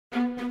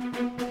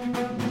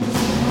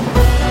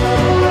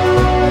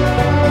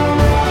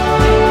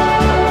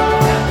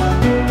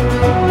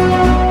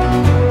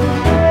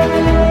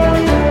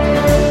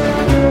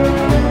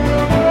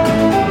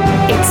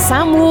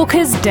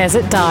America's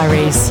Desert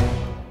Diaries.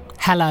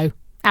 Hello,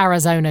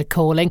 Arizona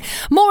calling.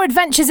 More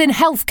adventures in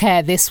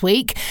healthcare this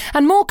week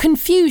and more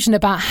confusion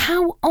about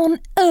how on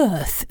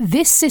earth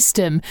this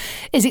system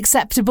is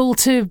acceptable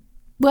to,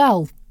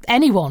 well,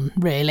 anyone,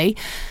 really.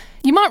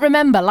 You might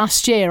remember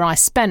last year I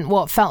spent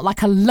what felt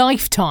like a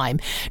lifetime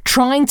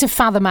trying to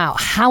fathom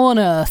out how on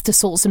earth to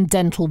sort some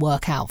dental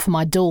work out for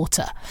my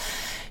daughter.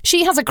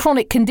 She has a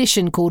chronic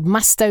condition called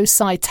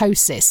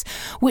mastocytosis,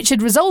 which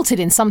had resulted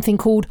in something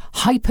called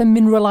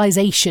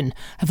hypermineralisation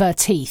of her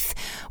teeth,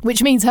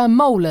 which means her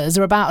molars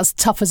are about as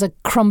tough as a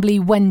crumbly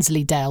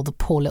Wensleydale, the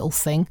poor little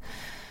thing.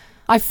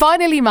 I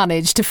finally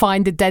managed to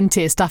find a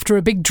dentist after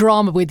a big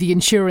drama with the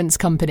insurance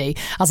company,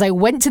 as I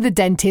went to the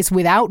dentist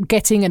without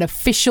getting an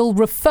official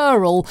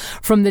referral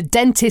from the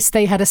dentist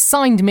they had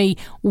assigned me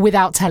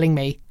without telling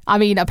me. I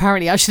mean,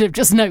 apparently I should have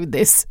just known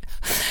this.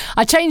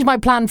 I changed my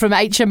plan from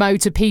HMO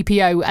to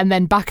PPO and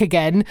then back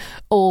again.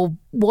 Or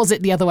was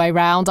it the other way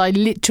round? I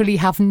literally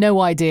have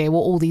no idea what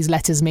all these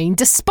letters mean,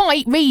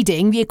 despite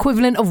reading the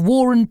equivalent of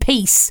War and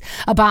Peace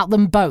about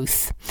them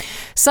both.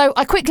 So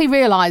I quickly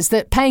realised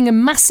that paying a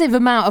massive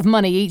amount of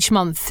money each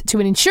month to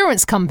an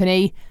insurance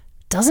company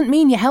doesn't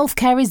mean your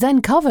healthcare is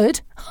then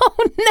covered.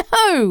 Oh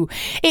no!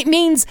 It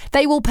means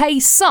they will pay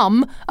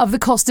some of the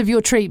cost of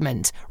your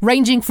treatment,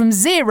 ranging from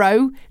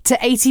 0 to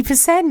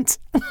 80%.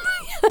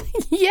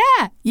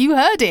 Yeah, you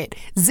heard it.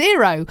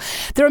 0.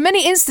 There are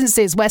many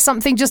instances where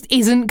something just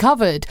isn't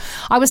covered.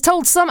 I was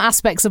told some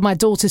aspects of my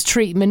daughter's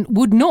treatment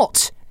would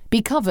not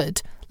be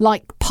covered,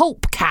 like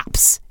pulp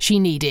caps she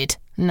needed.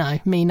 No,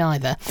 me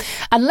neither.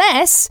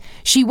 Unless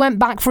she went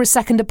back for a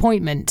second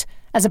appointment,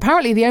 as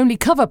apparently they only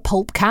cover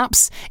pulp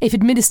caps if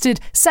administered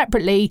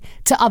separately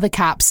to other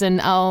caps, and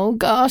oh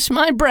gosh,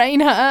 my brain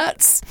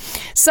hurts.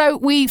 So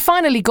we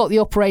finally got the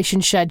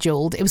operation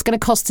scheduled. It was going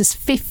to cost us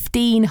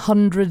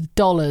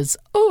 $1,500.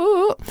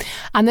 Ooh.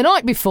 And the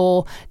night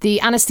before, the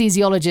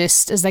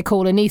anaesthesiologist, as they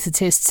call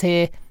anaesthetists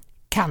here,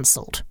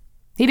 cancelled.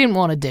 He didn't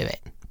want to do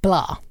it.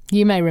 Blah.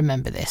 You may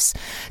remember this.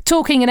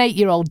 Talking an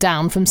 8-year-old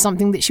down from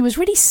something that she was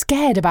really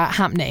scared about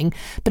happening,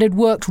 but had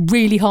worked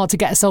really hard to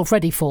get herself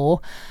ready for,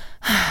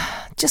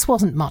 just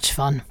wasn't much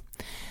fun.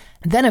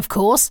 Then, of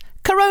course,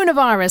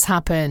 coronavirus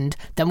happened.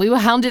 Then we were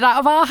hounded out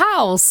of our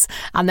house.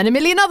 And then a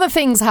million other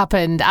things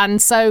happened.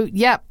 And so,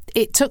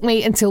 it took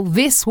me until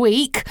this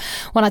week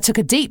when I took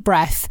a deep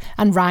breath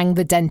and rang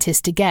the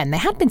dentist again. They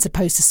had been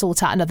supposed to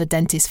sort out another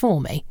dentist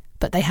for me,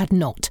 but they had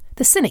not.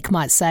 The cynic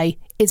might say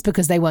it's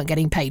because they weren't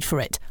getting paid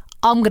for it.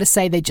 I'm going to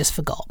say they just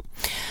forgot.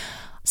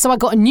 So I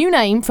got a new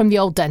name from the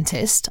old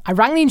dentist. I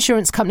rang the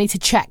insurance company to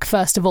check,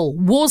 first of all,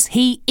 was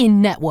he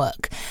in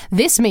network?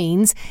 This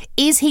means,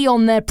 is he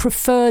on their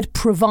preferred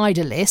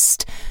provider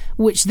list,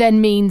 which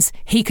then means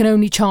he can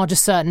only charge a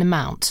certain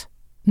amount,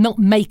 not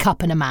make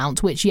up an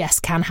amount, which,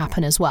 yes, can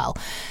happen as well.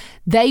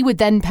 They would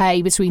then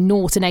pay between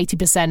 0 and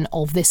 80%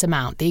 of this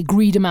amount, the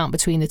agreed amount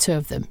between the two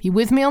of them. You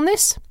with me on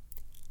this?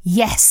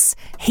 Yes,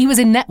 he was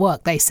in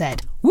network, they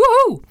said.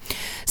 Woohoo!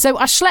 So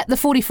I schlepped the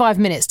 45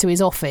 minutes to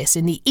his office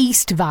in the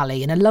East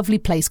Valley in a lovely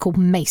place called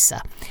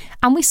Mesa.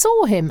 And we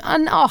saw him,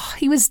 and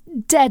he was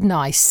dead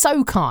nice,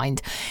 so kind.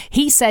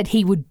 He said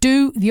he would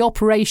do the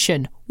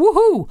operation.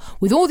 Woohoo!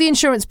 With all the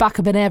insurance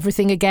backup and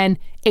everything again,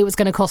 it was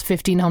going to cost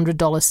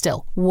 $1,500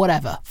 still.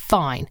 Whatever.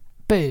 Fine.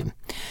 Boom.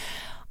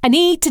 I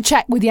need to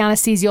check with the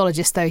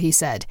anaesthesiologist, though, he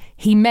said.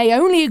 He may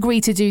only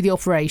agree to do the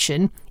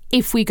operation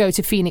if we go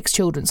to Phoenix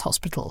Children's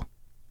Hospital.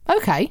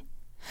 OK.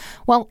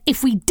 Well,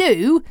 if we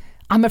do,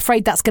 I'm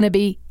afraid that's going to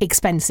be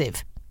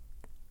expensive.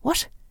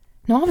 What?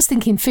 No, I was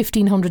thinking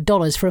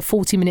 $1,500 for a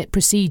 40-minute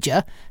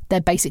procedure.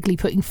 They're basically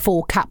putting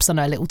 4 caps on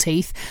her little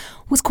teeth.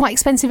 Was quite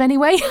expensive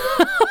anyway.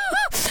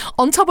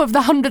 On top of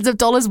the hundreds of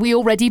dollars we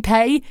already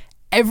pay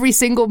every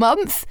single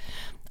month.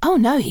 Oh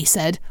no, he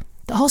said.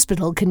 The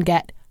hospital can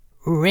get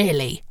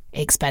really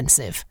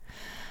expensive.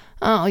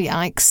 Oh,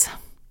 yikes.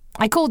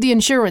 I called the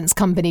insurance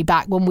company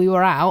back when we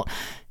were out.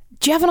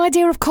 Do you have an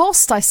idea of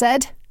cost? I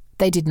said.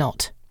 They did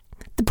not.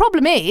 The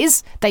problem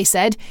is, they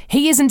said,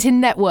 he isn't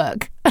in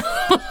network.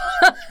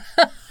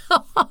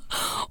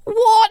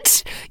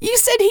 What? You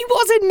said he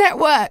was in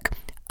network.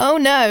 Oh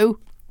no.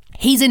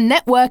 He's in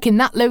network in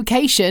that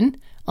location,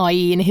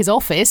 i.e. in his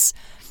office.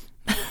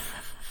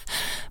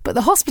 But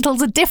the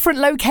hospital's a different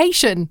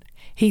location.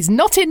 He's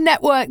not in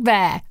network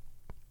there.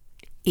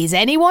 Is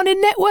anyone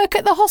in network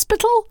at the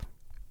hospital?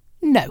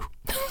 No.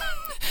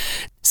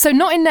 So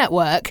not in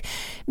network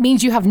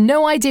means you have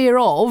no idea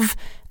of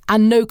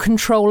and no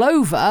control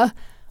over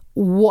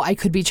what I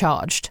could be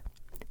charged.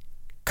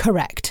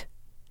 Correct.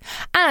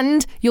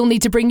 And you'll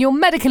need to bring your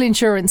medical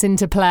insurance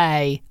into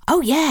play.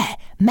 Oh yeah,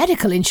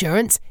 medical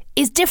insurance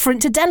is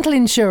different to dental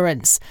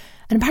insurance.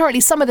 And apparently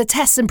some of the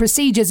tests and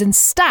procedures and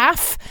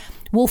staff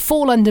will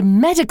fall under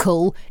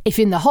medical if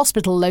in the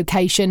hospital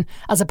location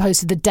as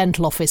opposed to the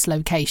dental office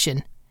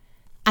location.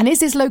 And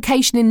is this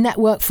location in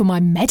network for my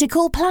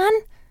medical plan?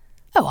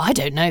 Oh, I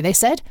don't know, they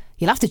said.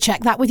 you'll have to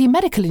check that with your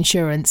medical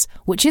insurance,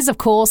 which is, of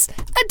course,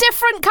 a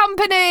different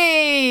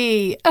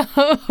company.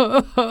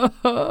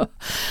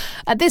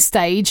 At this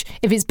stage,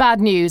 if it's bad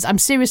news, I'm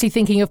seriously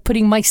thinking of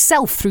putting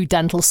myself through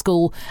dental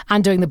school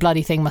and doing the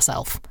bloody thing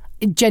myself.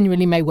 It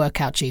genuinely may work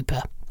out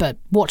cheaper, but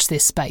watch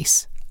this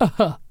space.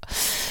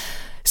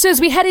 So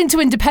as we head into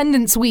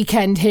Independence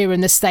Weekend here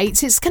in the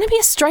States, it's going to be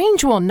a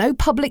strange one. No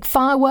public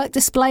firework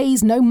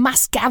displays, no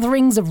mass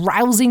gatherings of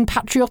rousing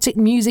patriotic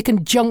music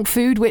and junk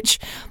food, which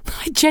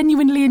I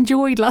genuinely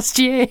enjoyed last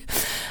year.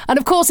 And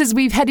of course, as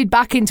we've headed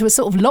back into a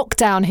sort of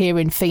lockdown here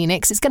in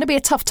Phoenix, it's going to be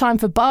a tough time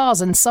for bars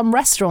and some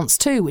restaurants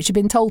too, which have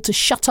been told to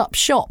shut up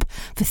shop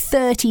for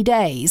 30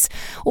 days.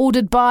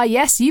 Ordered by,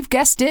 yes, you've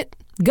guessed it,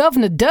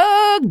 Governor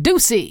Doug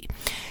Ducey.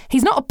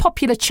 He's not a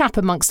popular chap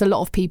amongst a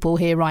lot of people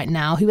here right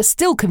now who are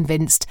still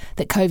convinced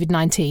that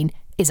COVID-19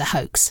 is a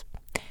hoax.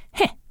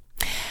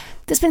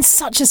 There's been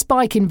such a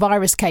spike in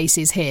virus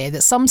cases here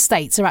that some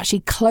states are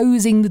actually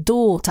closing the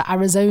door to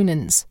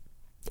Arizonans.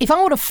 If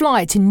I were to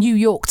fly to New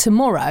York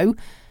tomorrow,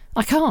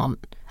 I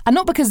can't. And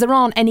not because there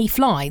aren't any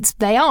flights,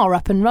 they are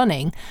up and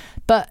running,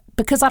 but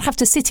because I'd have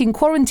to sit in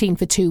quarantine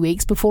for 2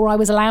 weeks before I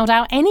was allowed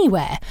out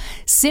anywhere,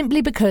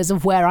 simply because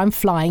of where I'm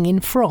flying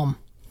in from.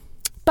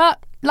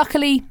 But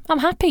luckily, I'm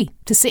happy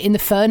to sit in the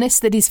furnace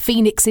that is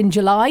Phoenix in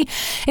July.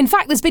 In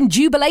fact, there's been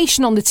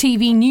jubilation on the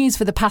TV news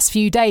for the past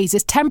few days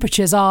as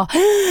temperatures are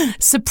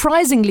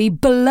surprisingly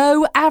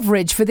below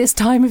average for this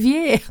time of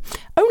year.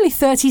 Only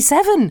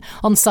 37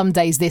 on some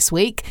days this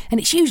week, and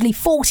it's usually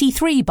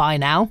 43 by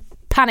now.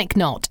 Panic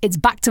not, it's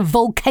back to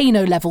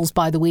volcano levels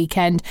by the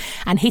weekend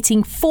and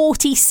hitting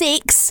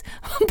 46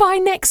 by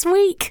next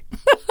week.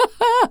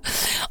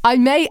 I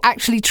may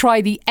actually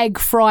try the egg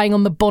frying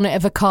on the bonnet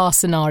of a car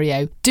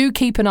scenario. Do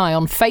keep an eye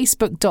on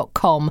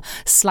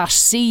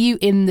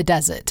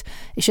facebook.com/seeyouinthedesert.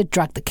 It should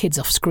drag the kids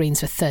off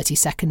screens for 30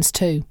 seconds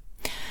too.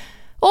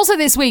 Also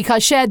this week, I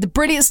shared the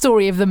brilliant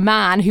story of the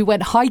man who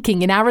went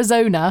hiking in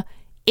Arizona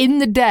in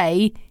the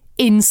day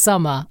in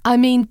summer. I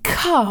mean,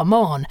 come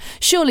on.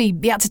 Surely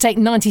he had to take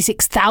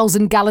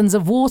 96,000 gallons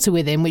of water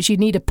with him, which you'd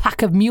need a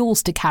pack of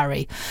mules to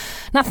carry.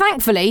 Now,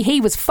 thankfully, he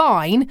was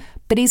fine,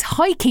 but his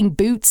hiking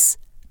boots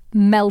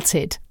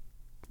melted.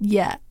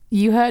 Yeah,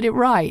 you heard it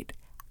right.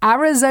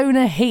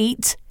 Arizona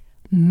heat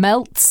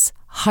melts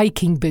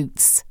hiking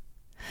boots.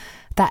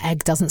 That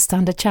egg doesn't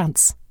stand a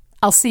chance.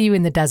 I'll see you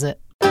in the desert.